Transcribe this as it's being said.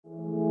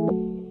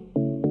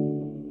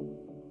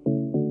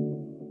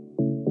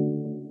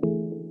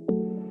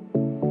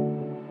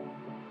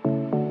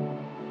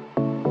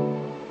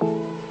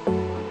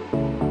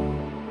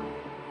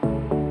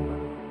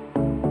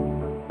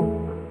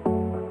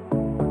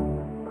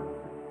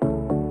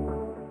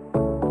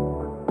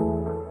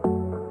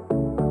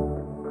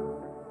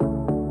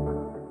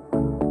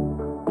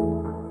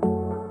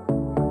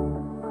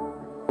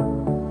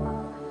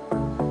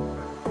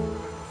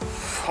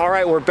All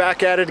right, we're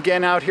back at it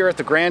again out here at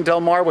the Grand Del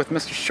Mar with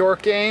Mr.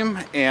 Short Game,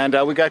 and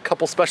we got a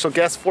couple special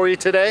guests for you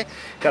today.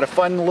 Got a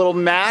fun little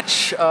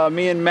match,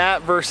 me and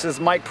Matt versus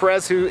Mike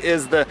Perez, who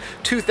is the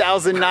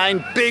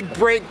 2009 Big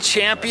Break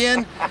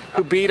champion,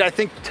 who beat, I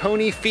think,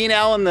 Tony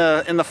Finau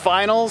in the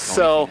finals.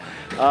 So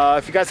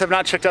if you guys have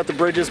not checked out the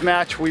Bridges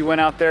match, we went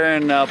out there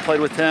and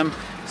played with him.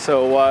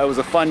 So it was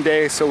a fun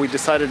day, so we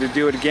decided to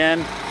do it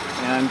again.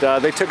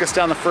 And they took us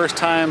down the first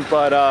time,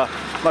 but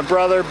my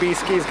brother,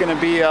 B-Ski, is going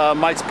to be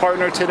Mike's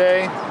partner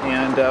today,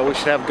 and we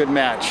should have a good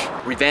match.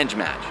 Revenge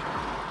match.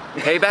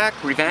 Payback?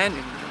 Revenge?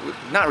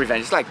 Not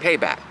revenge, it's like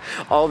payback.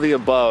 All the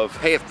above.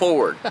 Pay it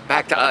forward.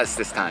 Back to us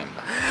this time.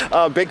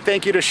 Big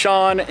thank you to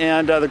Sean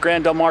and the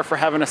Grand Del Mar for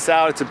having us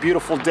out. It's a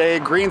beautiful day.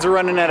 Greens are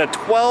running at a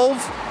 12,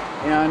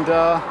 and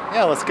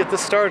yeah, let's get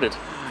this started.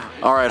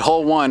 All right,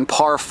 hole one,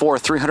 par 4,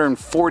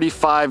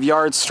 345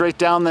 yards straight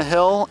down the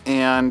hill,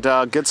 and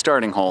good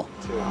starting hole.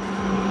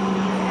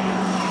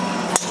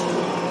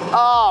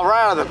 Oh,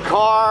 right out of the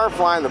car,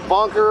 flying the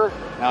bunker.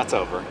 Now it's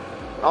over.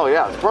 Oh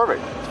yeah, it's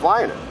perfect. It's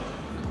flying it.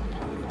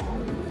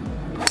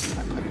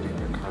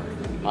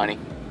 Money.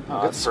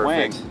 Oh, that's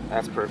swing. perfect.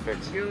 That's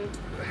perfect.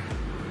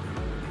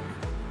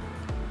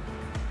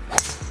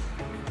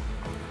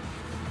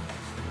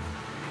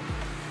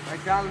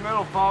 Right down the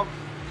middle, folks.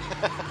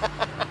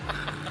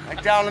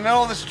 Right down the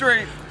middle of the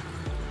street.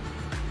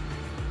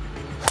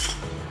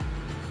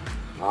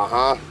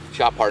 Uh-huh.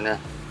 Shot partner.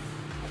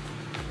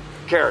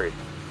 Carried.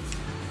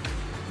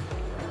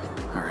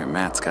 All right,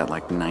 Matt's got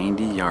like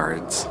 90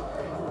 yards.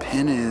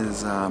 Pin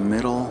is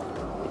middle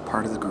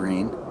part of the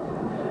green.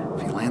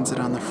 If he lands it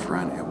on the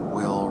front, it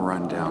will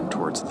run down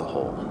towards the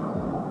hole.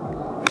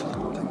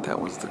 I think that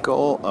was the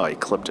goal. Oh, he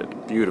clipped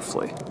it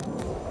beautifully.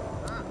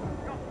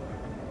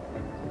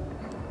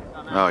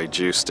 Oh, he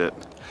juiced it.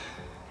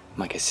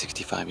 Mike has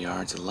 65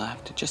 yards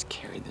left to just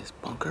carry this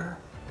bunker.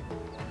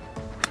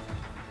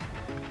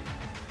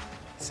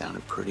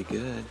 Sounded pretty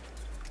good.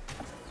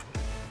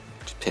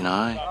 Just pin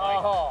high.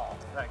 Oh,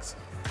 thanks.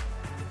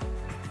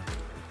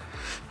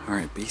 All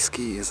right,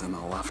 B-Ski is in the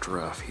left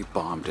rough. He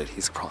bombed it.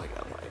 He's probably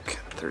got like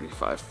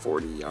 35,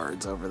 40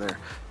 yards over there.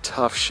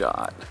 Tough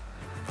shot.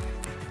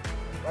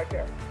 right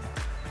there.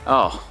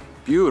 Oh,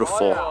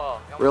 beautiful.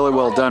 Oh, yeah. Really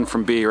well done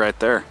from B right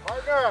there.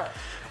 Partner.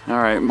 All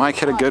right, Mike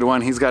hit a good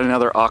one. He's got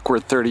another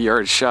awkward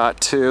 30-yard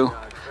shot too.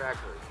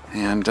 Exactly.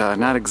 And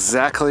not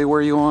exactly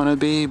where you want to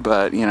be,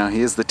 but you know,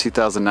 he is the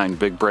 2009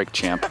 Big Break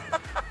champ.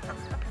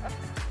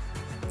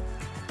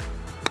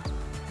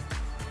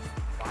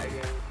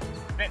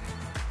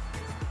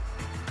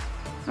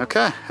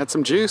 Okay, had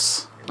some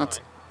juice. That's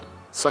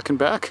sucking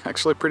back,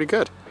 actually pretty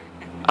good.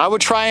 I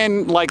would try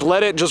and like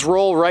let it just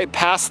roll right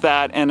past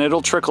that and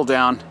it'll trickle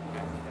down.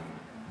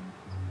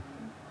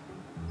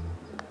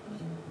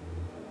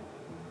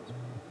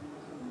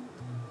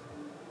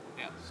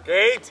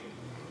 Skate.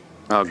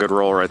 Oh, good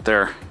roll right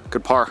there.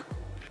 Good par.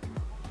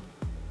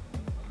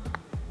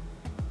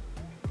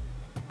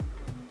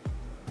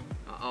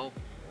 Uh-oh.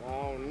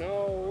 Oh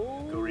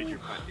no. Go reach your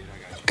putt, dude.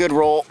 I got you. Good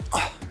roll.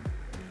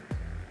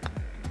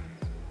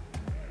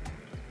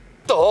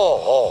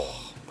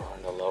 Oh.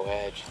 Burn the low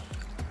edge.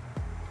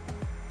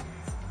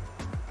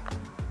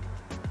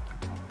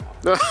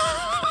 Did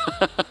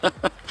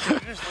you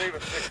just leave a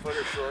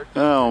 6-footer short?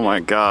 Oh my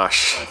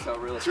gosh. That's how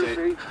real 2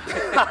 estate.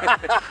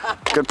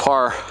 feet. Good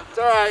par. It's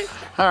all right.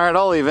 All right,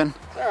 all even.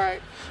 It's all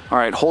right. All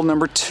right, hole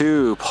number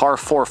 2, par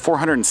 4,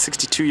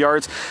 462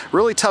 yards.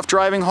 Really tough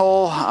driving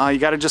hole. You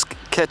got to just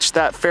catch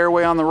that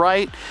fairway on the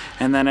right,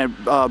 and then it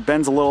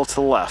bends a little to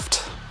the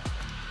left.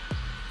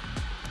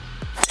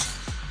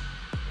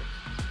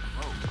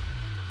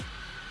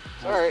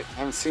 It's all right.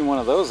 Haven't seen one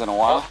of those in a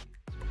while.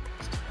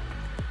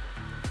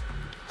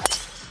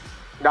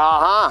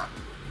 Uh-huh.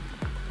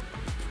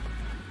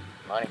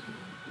 Money.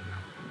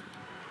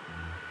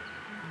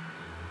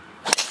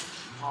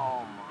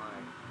 Oh my.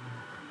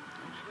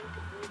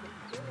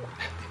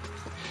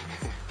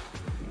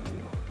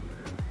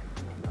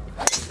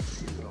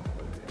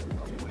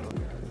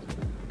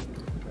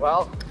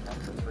 Well, 1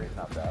 for 3 is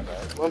not bad,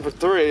 right? 1 for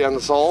 3 on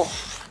the sole.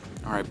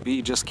 All right,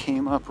 B just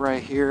came up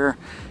right here.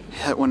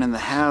 Hit one in the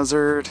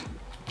hazard.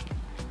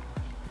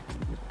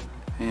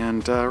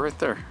 And right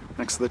there,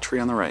 next to the tree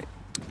on the right.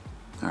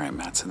 All right,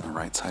 Matt's in the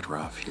right side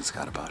rough. He's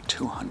got about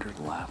 200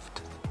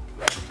 left.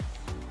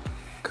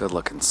 Good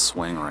looking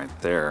swing right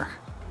there.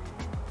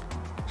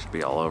 Should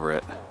be all over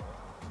it.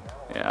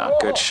 Yeah,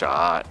 good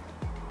shot.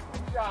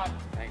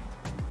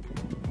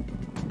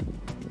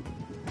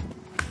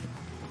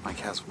 Mike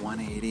has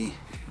 180.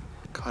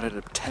 Caught it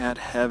a tad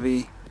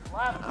heavy.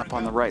 Up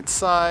on the right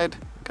side.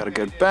 Got a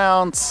good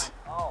bounce.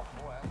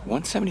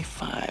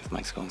 175.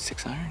 Mike's going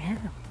 6-iron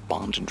here.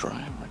 Bombs and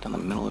drive right down the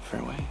middle of the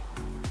fairway.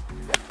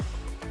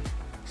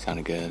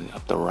 Sounded good.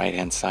 Up the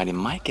right-hand side. He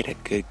might get a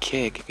good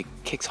kick. If he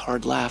kicks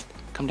hard left,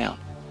 come down.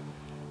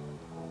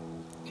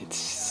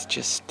 It's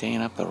just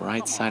staying up the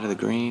right side of the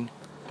green.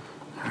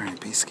 All right,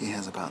 B-Ski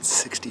has about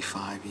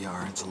 65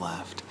 yards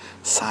left.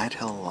 Side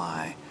hill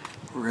lie.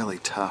 Really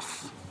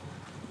tough.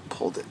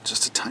 Pulled it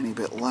just a tiny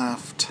bit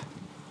left.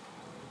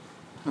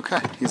 Okay,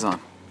 he's on.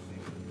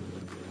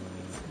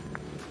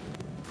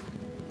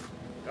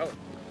 Oh,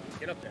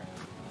 get up there.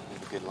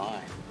 That's a good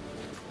line.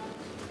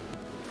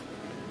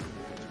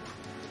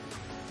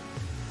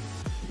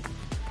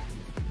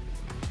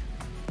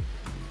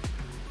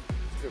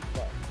 Good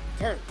play.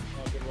 Turn.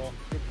 Oh, good roll.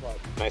 Good play.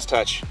 Nice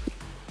touch.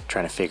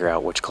 Trying to figure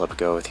out which club to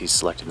go with. He's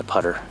selecting the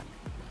putter.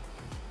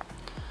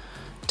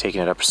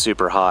 Taking it up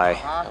super high.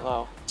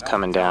 Hello. It's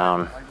coming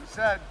down. Like you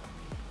said.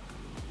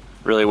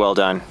 Really well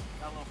done.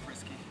 Got a little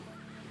frisky.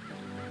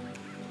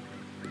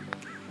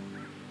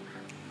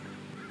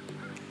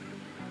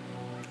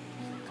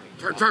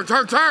 Turn, turn,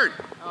 turn, turn!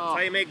 That's how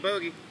you make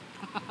bogey.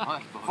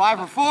 5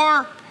 for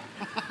 4.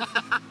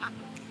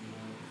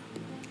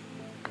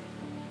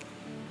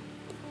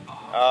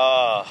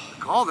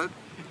 Called it.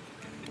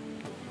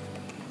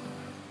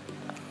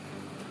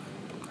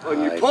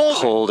 When you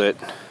Pulled it.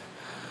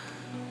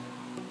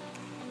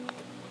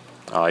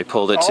 Oh, he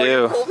pulled it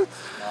too. Oh,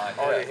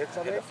 you hit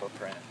something?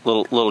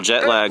 Little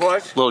jet lag.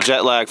 push. Little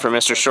jet lag for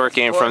Mr. Short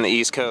Game from the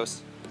East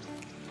Coast.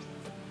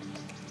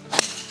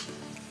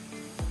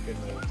 Good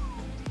move.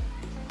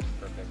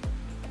 Perfect.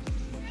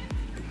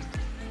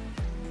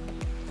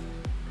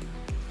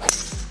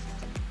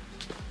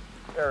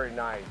 Very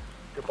nice.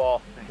 Good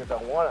ball. Because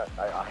I want it.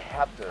 I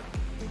have to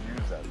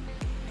use it.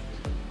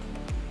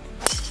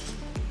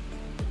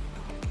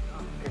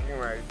 Kicking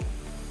right.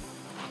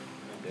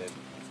 You did.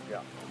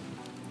 Yeah.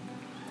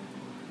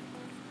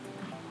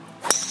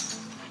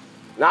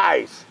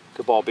 Nice.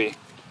 Good ball, B.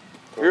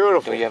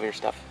 Beautiful. Do you have your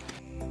stuff?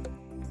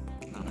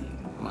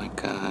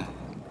 Mike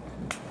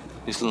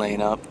just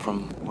laying up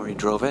from where he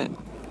drove it.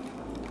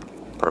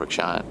 Perfect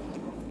shot.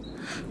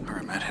 All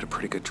right, Matt hit a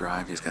pretty good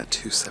drive. He's got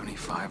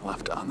 275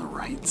 left on the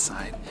right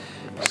side.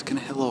 Just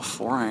gonna hit a little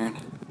 4-iron.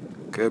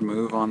 Good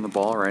move on the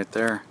ball right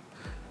there.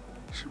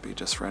 Should be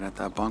just right at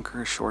that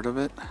bunker, short of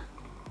it.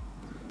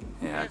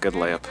 Yeah, good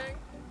layup.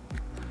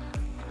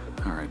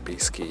 All right,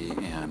 B-Ski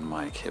and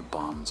Mike hit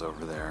bombs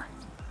over there.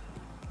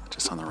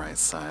 Just on the right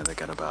side, they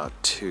got about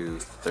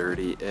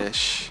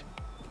 230-ish.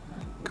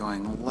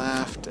 Going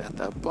left at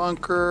that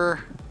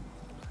bunker.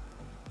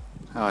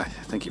 Oh, I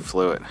think he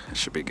flew it. It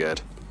should be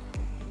good.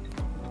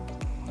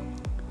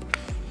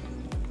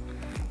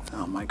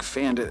 Oh, Mike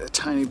fanned it a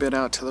tiny bit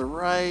out to the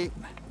right.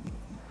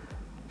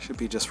 Should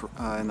be just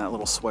in that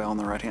little swale on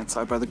the right-hand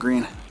side by the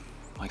green.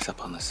 Mike's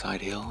up on the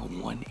side hill,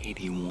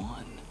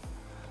 181.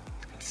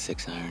 He's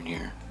got 6-iron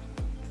here.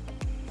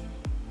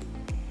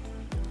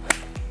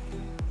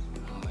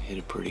 Oh, hit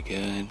it pretty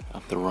good.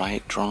 Up the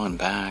right, drawing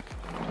back.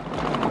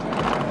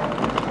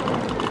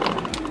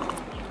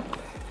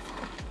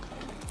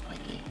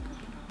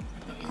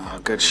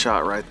 Good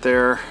shot right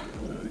there.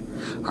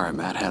 All right,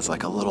 Matt has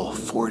like a little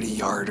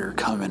 40-yarder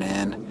coming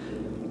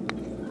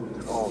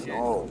in. Oh,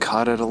 no.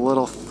 Caught it a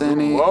little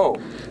thinny. Whoa.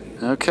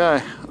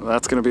 Okay,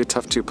 that's gonna be a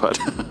tough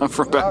 2-putt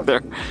from back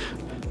there.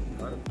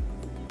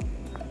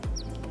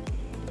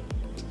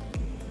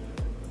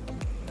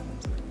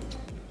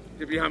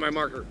 Get behind my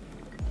marker.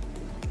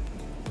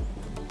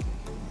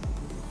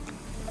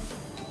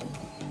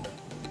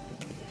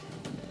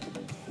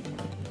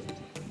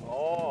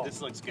 Oh.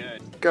 This looks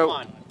good. Go. Come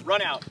on,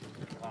 run out.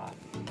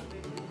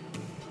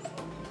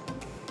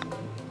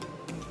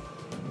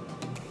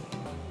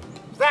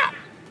 Stop!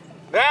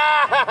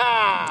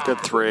 Ah! Good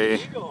 3.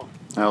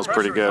 That was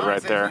pretty good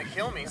right there.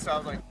 Kill me, so I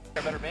was like,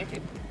 I better make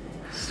it.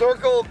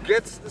 Circle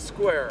gets the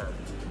square.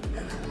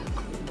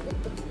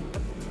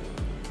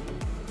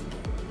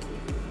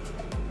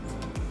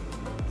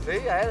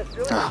 See, I had a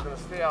feeling it was going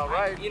to stay out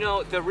right. You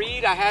know, the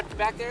read I had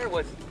back there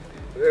was.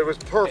 It was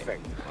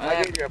perfect.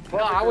 I gave you a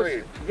perfect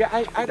read. Yeah,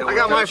 I I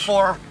got my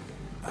 4.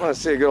 I want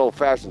to see a good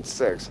old-fashioned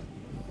 6.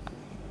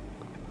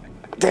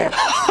 Damn.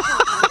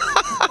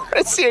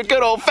 Let's see a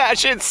good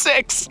old-fashioned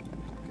 6.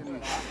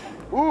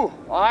 Ooh,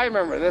 I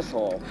remember this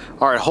hole.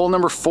 All right, hole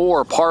number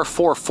 4, par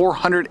 4,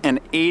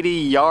 480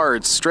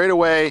 yards. Straight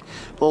away,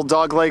 little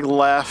dog leg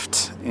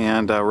left,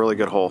 and a really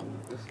good hole.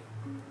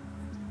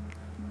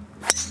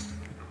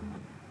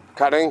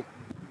 Cutting.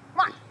 Come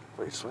on.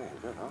 Great swing,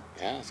 good, huh?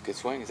 Yeah, it's a good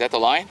swing. Is that the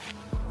line?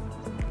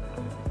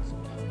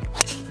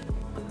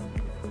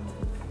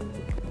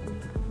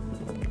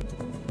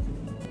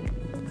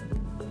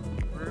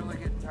 Really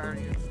getting tired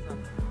of your stuff.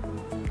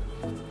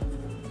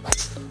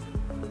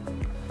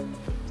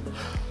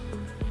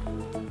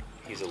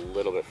 He's a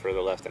little bit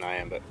further left than I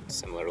am, but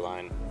similar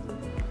line.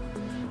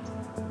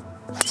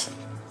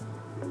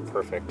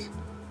 Perfect.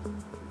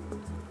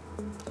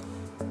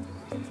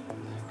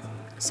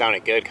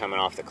 Sounded good coming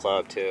off the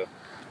club too.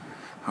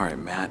 All right,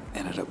 Matt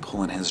ended up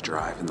pulling his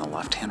drive in the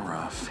left-hand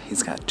rough.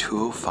 He's got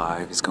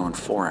 205, he's going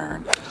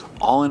 4-iron,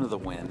 all into the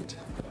wind.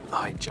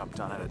 Oh, he jumped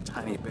on it a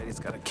tiny bit. He's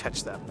got to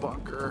catch that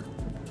bunker.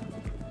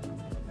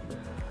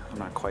 I'm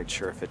not quite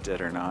sure if it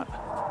did or not.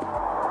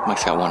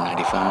 Mike's got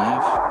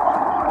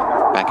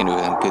 195. Back into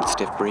a good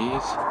stiff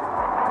breeze.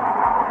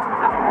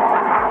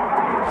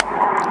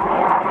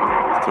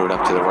 Threw it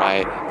up to the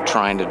right,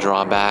 trying to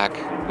draw back.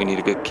 We need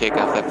a good kick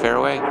off that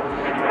fairway.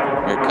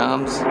 Here it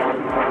comes.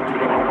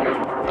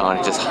 Oh, and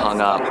it just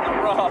hung up.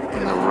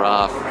 In the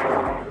rough.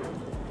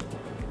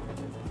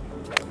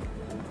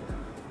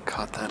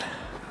 Caught that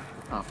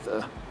off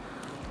the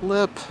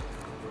lip.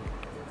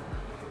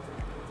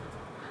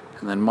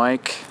 And then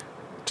Mike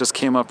just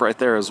came up right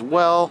there as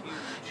well.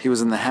 He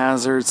was in the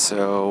hazard,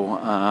 so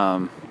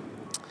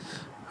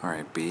all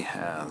right, B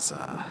has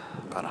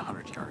about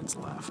 100 yards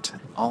left.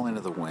 All into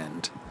the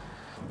wind.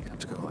 You have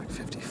to go like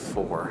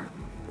 54.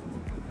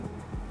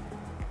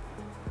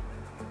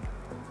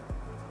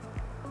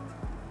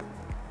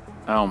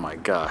 Oh my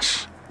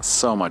gosh,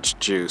 so much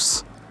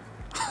juice.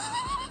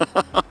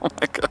 Oh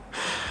my God.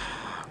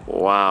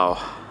 Wow.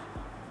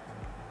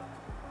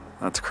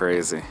 That's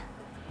crazy.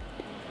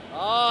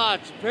 Ah,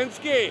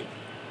 Chapinski.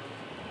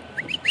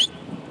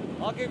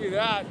 I'll give you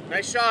that.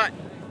 Nice shot.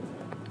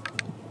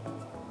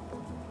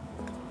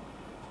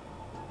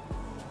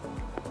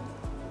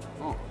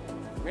 Oh,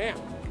 man.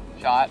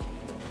 Shot.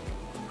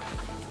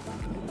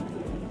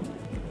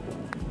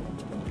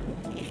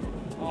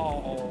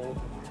 Oh.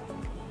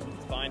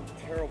 It's fine.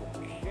 Terrible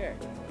kick.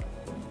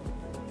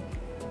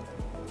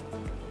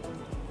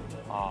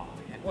 Oh,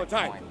 One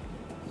time. coin.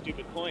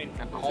 Stupid coin.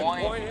 The Is it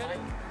coin. hit it?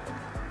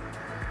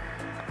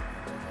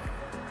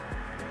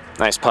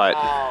 Nice putt.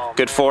 Oh,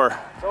 Good four.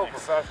 So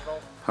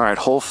professional. All right,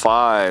 hole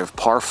 5,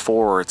 par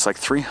 4. It's like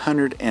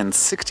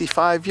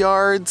 365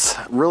 yards.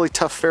 Really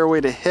tough fairway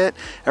to hit.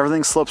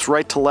 Everything slopes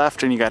right to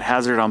left, and you got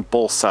hazard on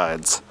both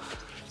sides.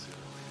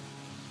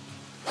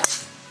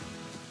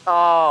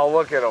 Oh,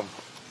 look at him.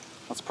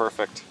 That's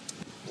perfect.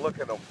 Look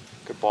at him.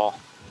 Good ball.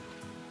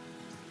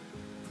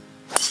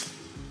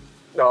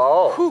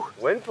 No.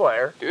 Wind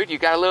player. Dude, you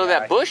got a little of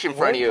that bush in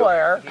front of Wind you.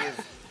 player. He is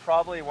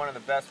probably one of the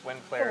best wind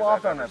players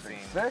Loft I've on ever that thing.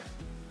 seen. Sick.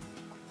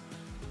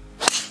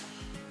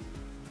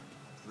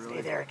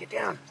 Stay there, get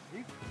down.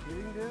 You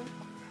kidding, dude?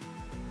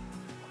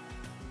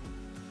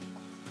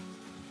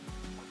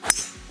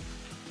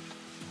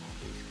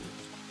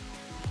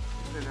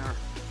 Stay there.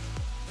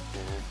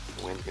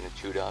 The wind's gonna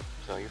chew it up,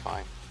 so you're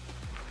fine.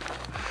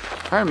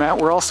 All right, Matt,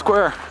 we're all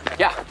square.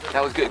 Yeah,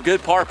 that was good.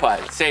 Good par putt.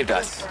 It saved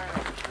us.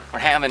 We're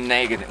hamming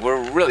negative.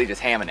 We're really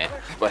just hamming it,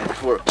 but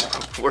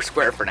we're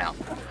square for now.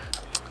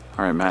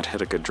 All right, Matt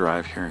hit a good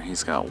drive here.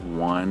 He's got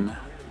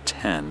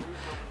 110.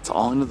 It's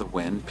all into the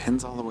wind.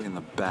 Pins all the way in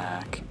the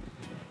back.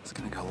 It's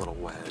gonna go a little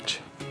wedge.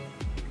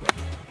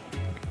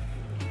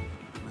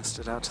 Missed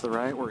it out to the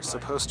right where he's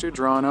supposed to.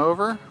 Drawing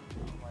over.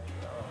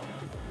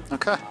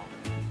 Okay.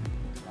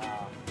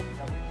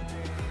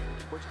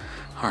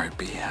 All right,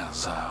 B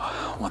has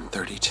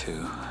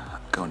 132.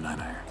 Go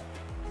 9-iron.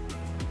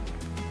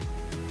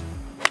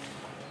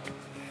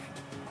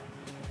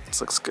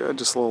 This looks good.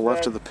 Just a little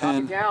left of the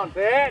pin. Down,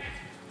 bitch.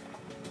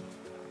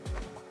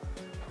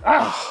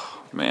 Oh,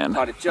 man,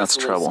 Caught it just that's a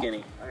little trouble.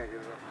 skinny.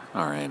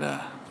 All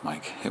right,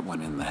 Mike hit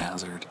one in the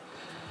hazard.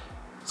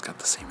 He's got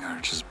the same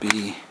yardage as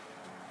B.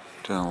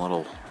 Doing a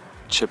little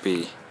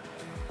chippy.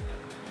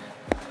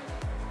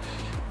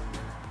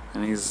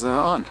 And he's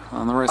on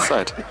the right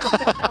side.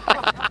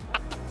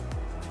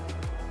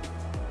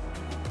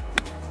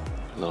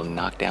 A little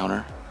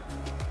knockdowner.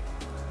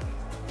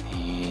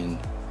 And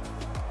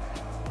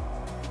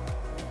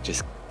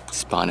just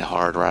spun it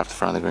hard right off the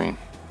front of the green.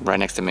 Right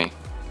next to me.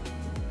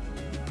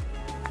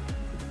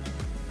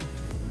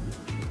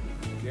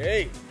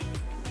 Hey.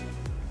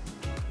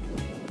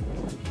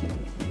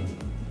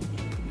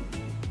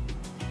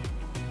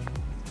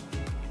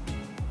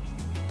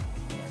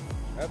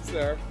 That's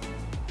there.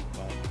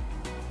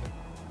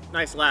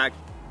 Nice lag.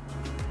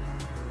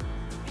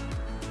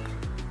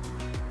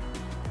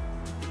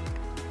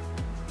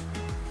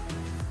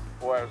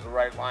 Boy, it was the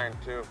right line,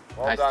 too.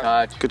 Well Nice done.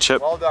 touch. Good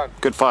chip. Well done.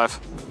 Good 5.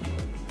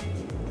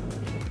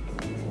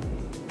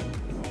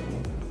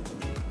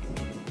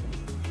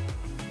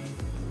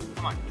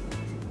 Come on.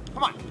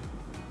 Come on.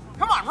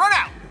 Come on, run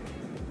out.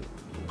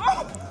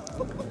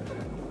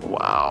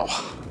 Wow.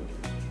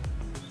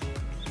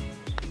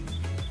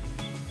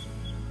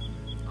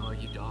 Oh,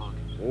 you dog.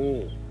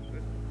 Ooh.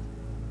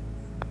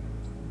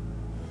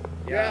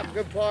 Yeah,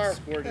 good par.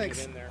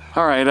 Thanks. In there.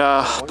 All right,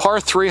 par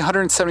 3,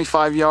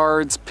 175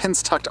 yards.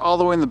 Pins tucked all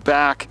the way in the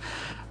back.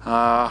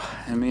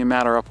 And me and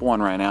Matt are up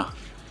 1 right now.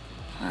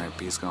 All right,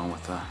 B's going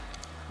with a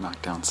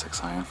knockdown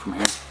 6-iron from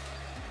here.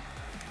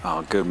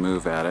 Oh, good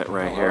move at it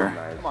right here.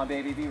 Come on,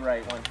 baby, be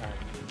right one time.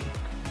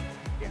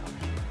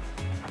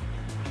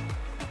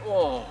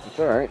 Oh. It's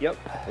all right. Yep.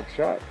 Good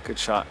shot. Good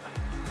shot.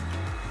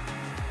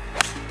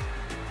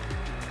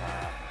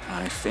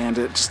 I fanned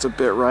it just a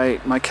bit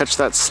right. Might catch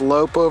that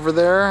slope over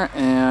there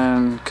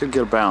and could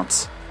get a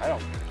bounce. I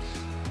don't.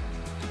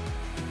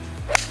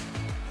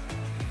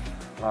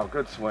 Wow,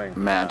 good swing.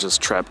 Matt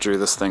just trap drew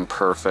this thing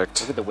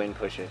perfect. Look at the wind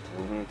push it.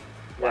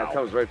 Yeah, it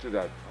comes right through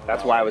that.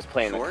 That's why I was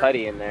playing the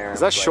cutty in there. Is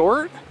that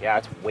short? Yeah,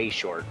 it's way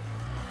short.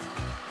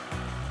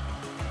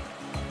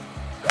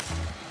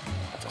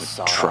 That's a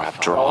solid Trap off.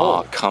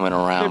 draw coming Get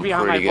around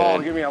behind my pretty ball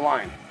and good. give me a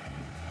line.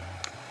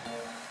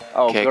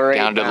 Oh, Kick great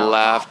down to the bounce.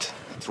 left.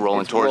 It's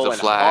rolling It's towards rolling the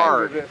flag.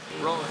 hard.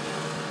 Rolling.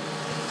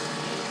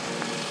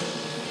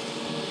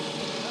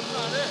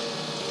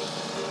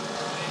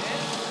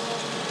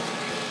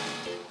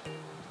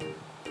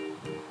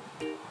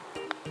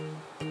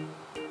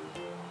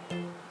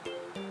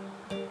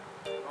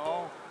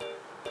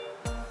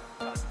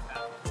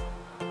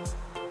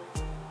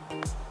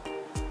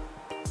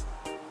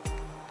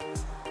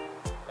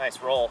 Nice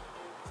roll.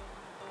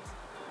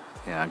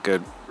 Yeah,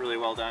 good. Really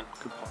well done.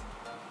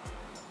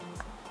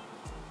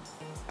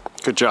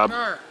 Good job.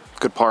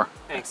 Good par.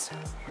 Thanks.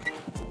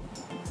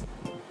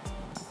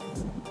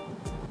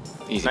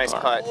 Easy Nice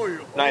par.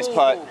 putt. Nice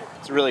putt.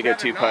 It's a really good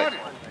 2-putt.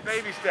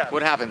 Baby step.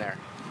 What happened there?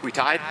 We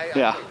tied?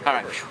 Yeah. All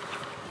right.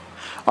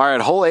 All right,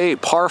 hole 8,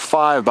 par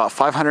 5, about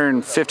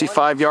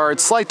 555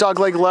 yards. Slight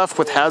dogleg left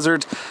with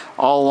hazard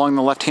all along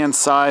the left-hand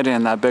side,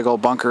 and that big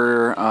old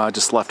bunker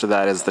just left of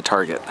that is the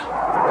target. Been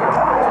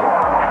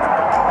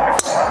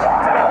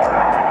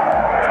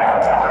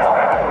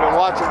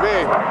watching me.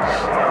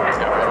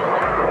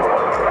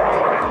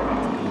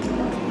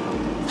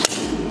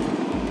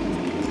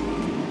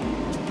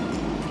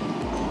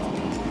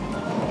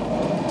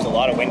 There's a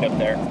lot of wind up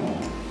there.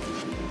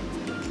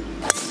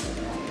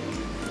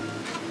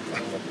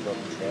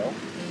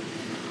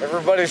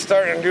 Everybody's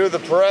starting to do the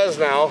Perez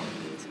now.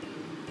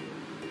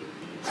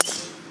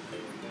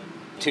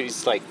 Dude,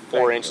 he's like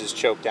 4 inches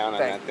choked down on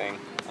that thing.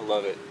 I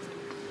love it.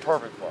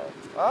 Perfect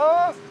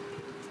ball.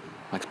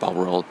 Mike's ball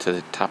rolled to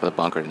the top of the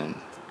bunker and then,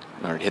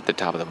 or it hit the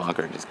top of the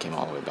bunker and just came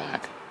all the way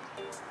back.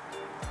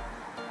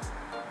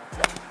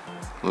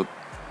 Oop,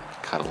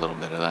 caught a little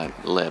bit of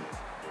that lip.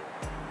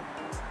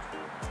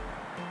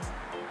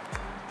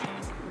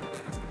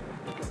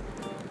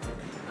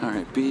 All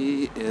right,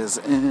 B is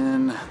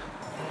in.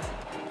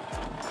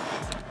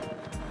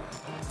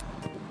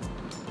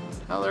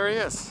 Oh, there he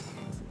is.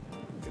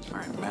 All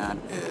right, Matt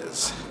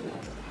is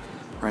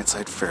right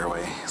side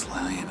fairway. He's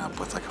laying up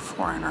with like a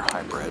 4-iron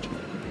hybrid.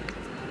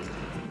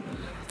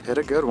 Hit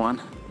a good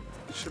one.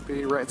 Should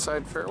be right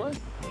side fairway.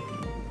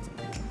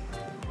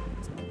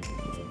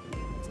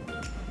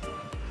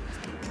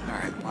 All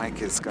right, Mike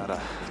has got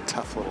a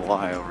tough little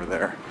lie over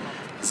there.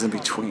 He's in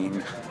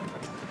between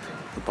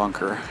the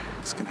bunker.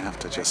 He's gonna have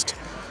to just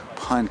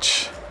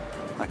punch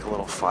like a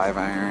little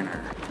 5-iron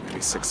or maybe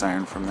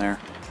 6-iron from there.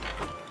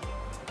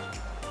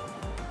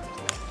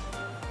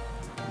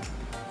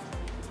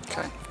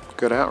 Okay,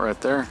 good out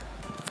right there.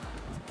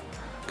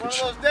 Good One of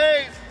those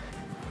days.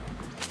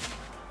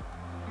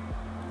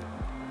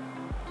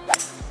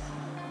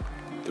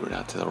 Threw it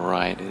out to the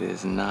right. It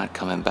is not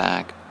coming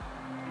back.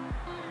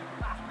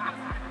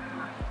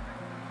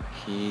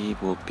 He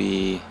will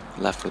be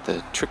left with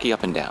a tricky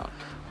up and down.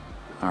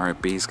 All right,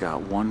 B's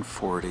got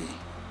 140,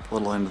 a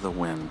little into the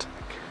wind.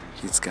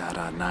 He's got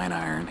a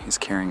 9-iron. He's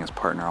carrying his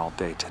partner all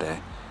day today.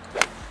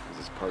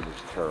 This partner's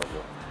terrible.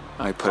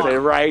 I put Stay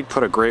right.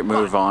 put a great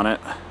move on it.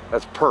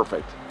 That's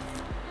perfect.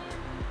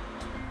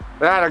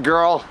 That a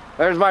girl.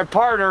 There's my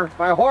partner,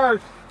 my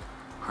horse.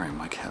 All right,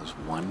 Mike has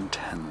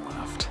 110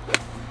 left.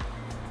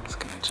 He's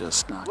gonna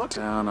just knock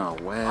down a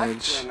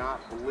wedge I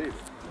cannot believe it.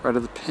 right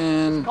of the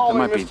pin. Call It me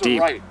might be Mr.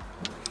 deep. Right.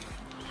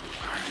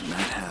 All right,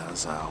 Matt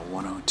has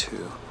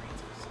 102.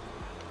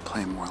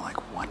 Playing more like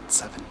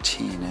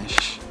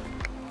 117-ish.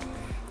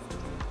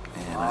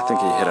 And I think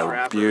he hit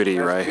a beauty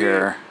right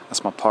here.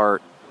 That's my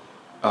part.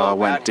 Oh,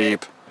 went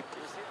deep.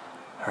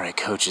 All right,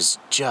 coach is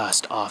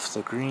just off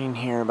the green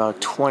here,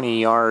 about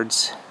 20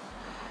 yards.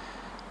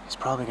 He's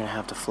probably gonna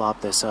have to flop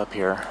this up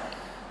here.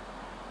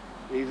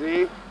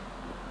 Easy.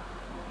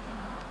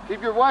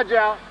 Keep your wedge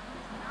out.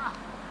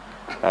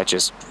 That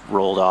just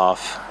rolled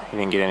off. He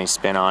didn't get any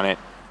spin on it.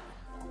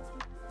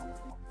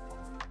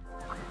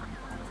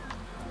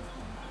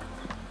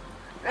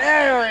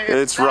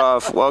 It's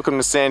rough. Welcome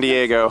to San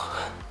Diego.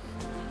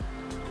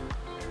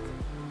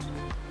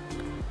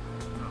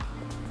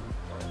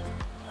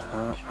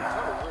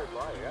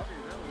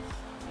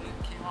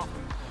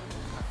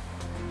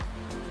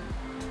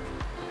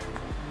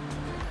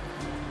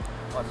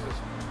 Watch this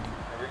one.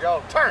 Here we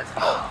go. Turn.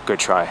 Good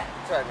try.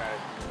 That's right, man.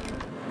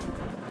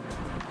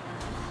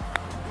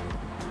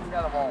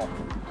 Got them all.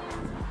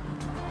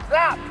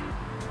 Stop.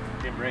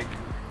 Good break.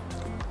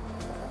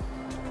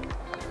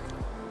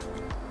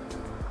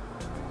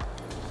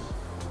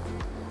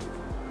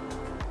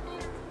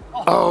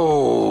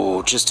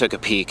 Oh, just took a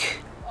peek.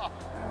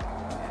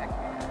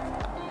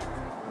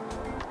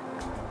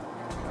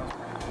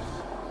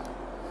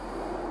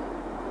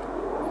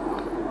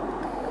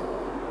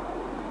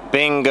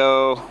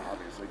 Bingo.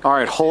 All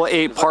right, hole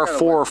 8, par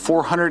 4,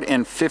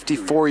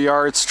 454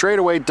 yards. Straight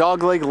away,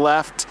 dogleg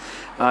left.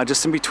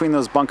 Just in between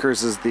those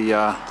bunkers is the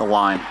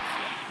line.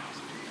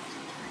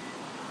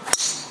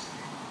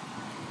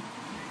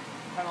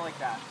 Kind of like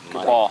that.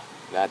 Good ball.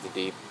 That's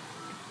deep.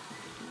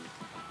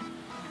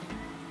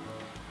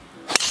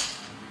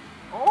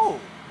 Oh.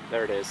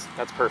 There it is.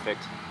 That's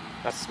perfect.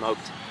 That's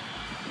smoked.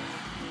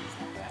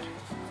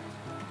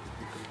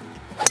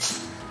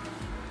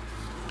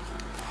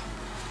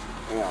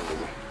 Hang on,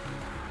 baby.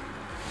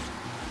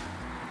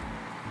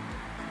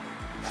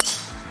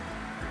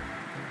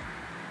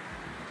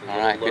 All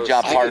right, good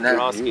job, partner.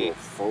 Ooh,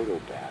 photo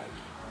badge.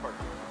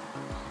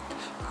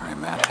 All right,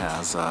 Matt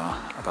has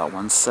about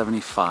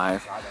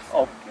 175.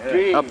 Oh,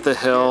 geez. Up the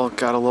hill,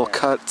 got a little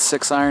cut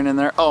 6-iron in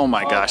there. Oh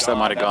my gosh, that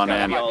might have gone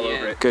in. all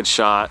over it. Good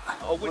shot.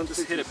 Oh,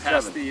 just hit it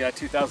past the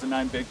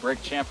 2009 Big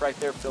Break champ right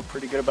there. Feel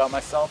pretty good about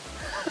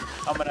myself.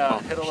 I'm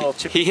gonna hit a little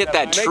chip. He hit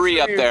that tree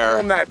up there.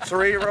 Film that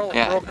tree real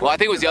Yeah. quick. Well, I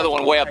think it was the other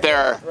one way up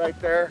there, Right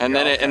there. and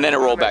then it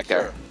rolled back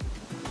there.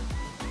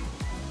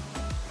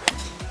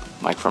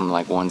 Mike from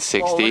like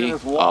 160.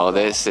 Oh,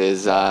 this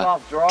is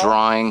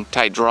drawing,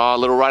 tight draw, a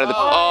little right of the.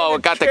 Oh,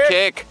 it got the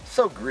kick.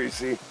 So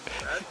greasy.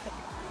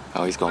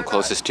 Oh, he's going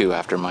closest too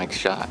after Mike's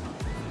shot.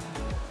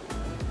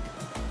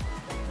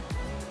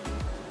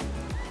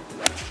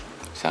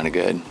 Sounded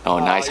good. Oh,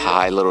 nice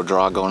high little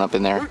draw going up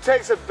in there. Who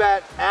takes a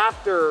bet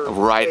after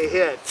Right, they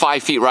hit?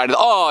 5 feet right of the.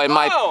 Oh, it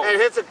might.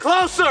 And hits it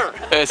closer.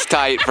 It's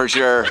tight for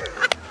sure.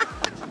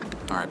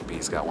 All right,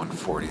 B's got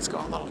 140. He's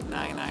going a little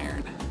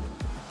 9-iron.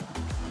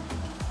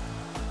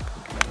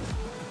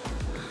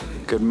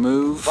 Good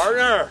move.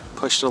 Partner.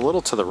 Pushed a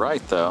little to the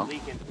right though.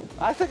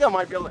 I think I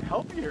might be able to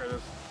help you here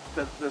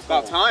this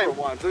About time.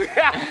 for once.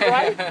 Yeah,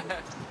 right?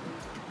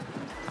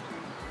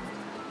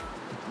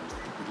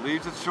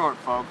 Leaves it short,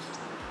 folks.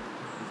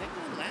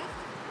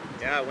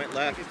 Yeah, it went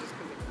left.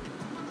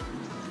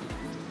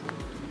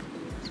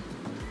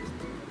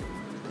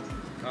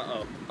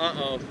 Uh-oh.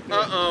 Uh-oh.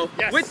 Uh-oh.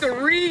 Yes. With the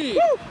read.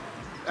 Woo!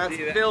 That's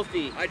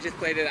filthy. I just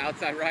played it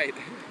outside right.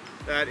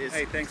 That is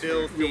thanks.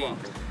 filthy. You're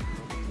welcome.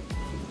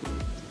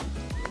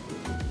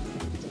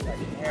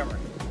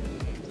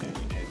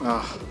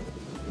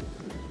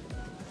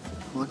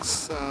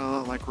 Looks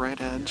like right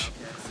edge.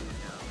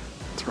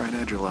 It's right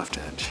edge or left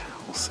edge.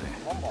 We'll see.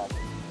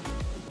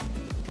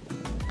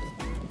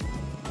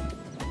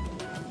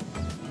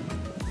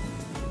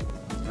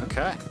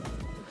 Okay.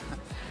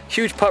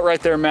 Huge putt right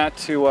there, Matt,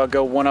 to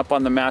go 1-up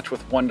on the match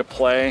with 1 to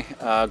play.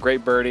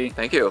 Great birdie.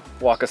 Thank you.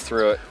 Walk us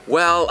through it.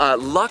 Well,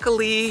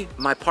 luckily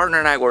my partner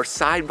and I were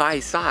side by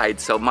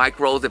side, so Mike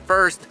rolls it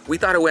first. We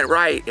thought it went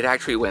right. It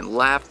actually went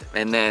left,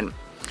 and then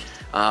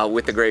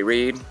with the great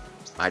read,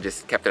 I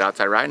just kept it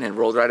outside right and it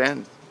rolled right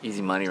in.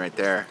 Easy money right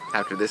there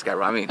after this guy.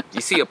 I mean,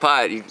 you see a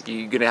putt,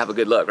 you're gonna have a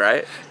good look,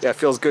 right? Yeah, it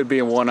feels good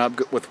being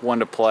 1-up with 1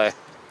 to play.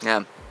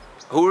 Yeah.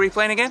 Who are we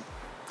playing again?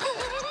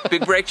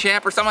 Big break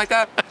champ or something like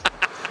that?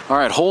 All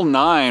right, hole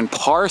 9,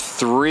 par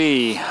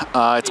 3.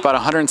 It's about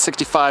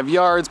 165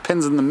 yards,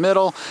 pins in the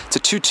middle. It's a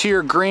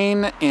 2-tier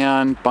green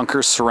and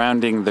bunkers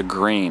surrounding the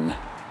green.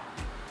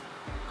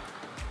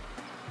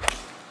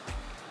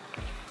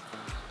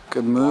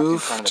 Good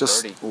move,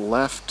 just birdie.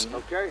 left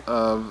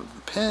of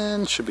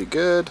pin, should be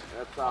good.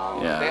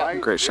 Yeah,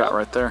 great shot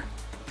right there.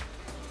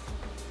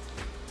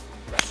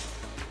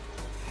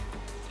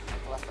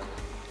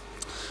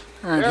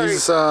 All right,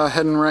 he's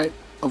heading right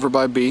over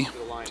by B.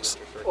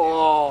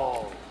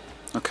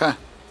 Okay,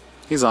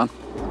 he's on.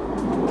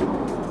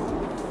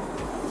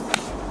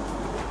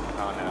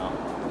 Oh no.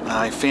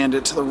 I fanned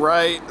it to the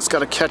right. It's got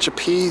to catch a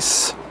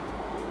piece.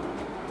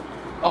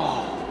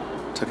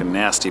 Oh. Took a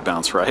nasty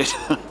bounce right.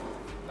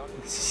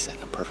 This is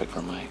setting up perfect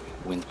for Mike.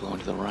 Wind's blowing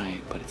to the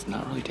right, but it's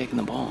not really taking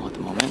the ball at the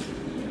moment.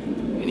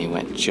 And he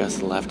went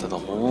just left of the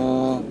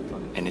hole,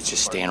 and it's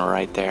just staying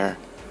right there.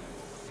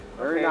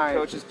 Very nice.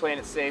 Coach is playing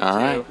it safe All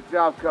right. Good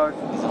job, coach.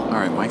 All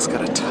right, Mike's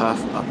got a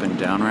tough up and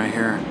down right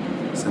here.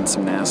 He's in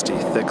some nasty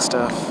thick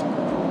stuff.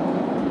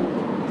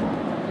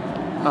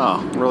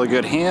 Oh, really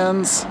good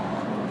hands.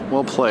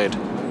 Well played.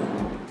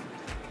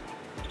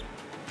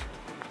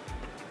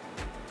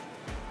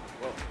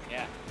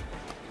 Yeah.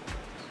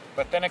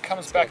 But then it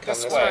comes back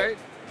this way.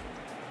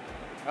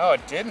 Oh,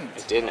 it didn't.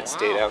 It didn't. It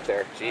stayed out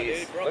there.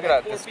 Jeez. Look at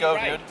that. Let's go,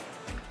 dude.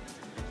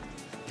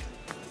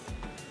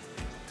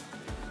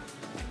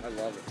 I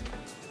love it.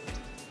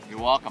 You're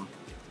welcome.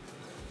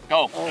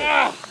 Go.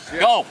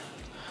 Go.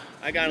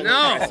 I got a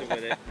little aggressive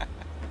with it.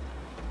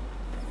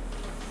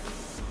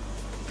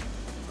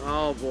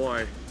 Oh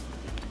boy.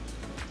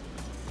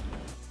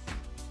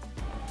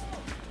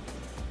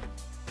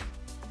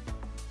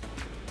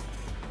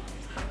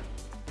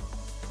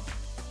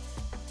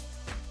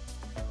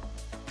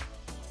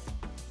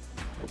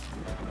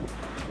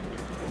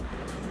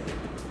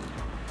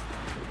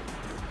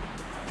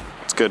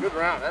 It's good. Good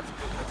round. That's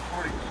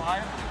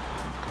 45.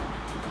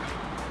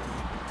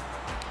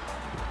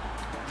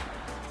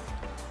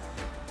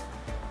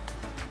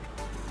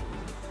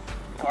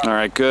 All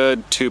right,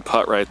 good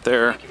 2-putt right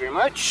there. Thank you very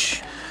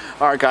much.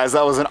 All right, guys,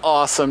 that was an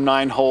awesome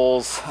 9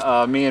 holes.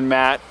 Me and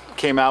Matt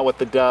came out with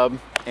the dub,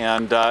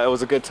 and it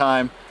was a good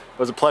time. It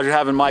was a pleasure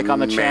having Mike on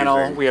the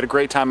channel. We had a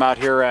great time out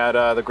here at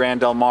the Grand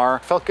Del Mar.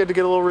 Felt good to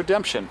get a little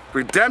redemption.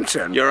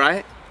 Redemption. You all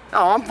right?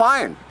 Oh, I'm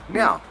fine.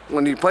 Yeah.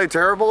 When you play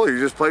terrible, you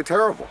just play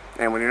terrible.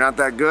 And when you're not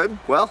that good,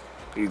 well,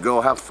 you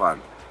go have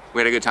fun. We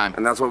had a good time.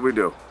 And that's what we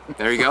do.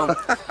 There you go.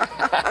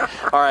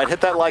 All right, hit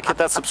that like, hit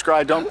that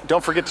subscribe.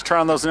 Don't forget to turn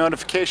on those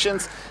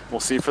notifications. We'll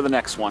see you for the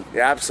next one.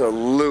 Yeah,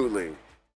 absolutely.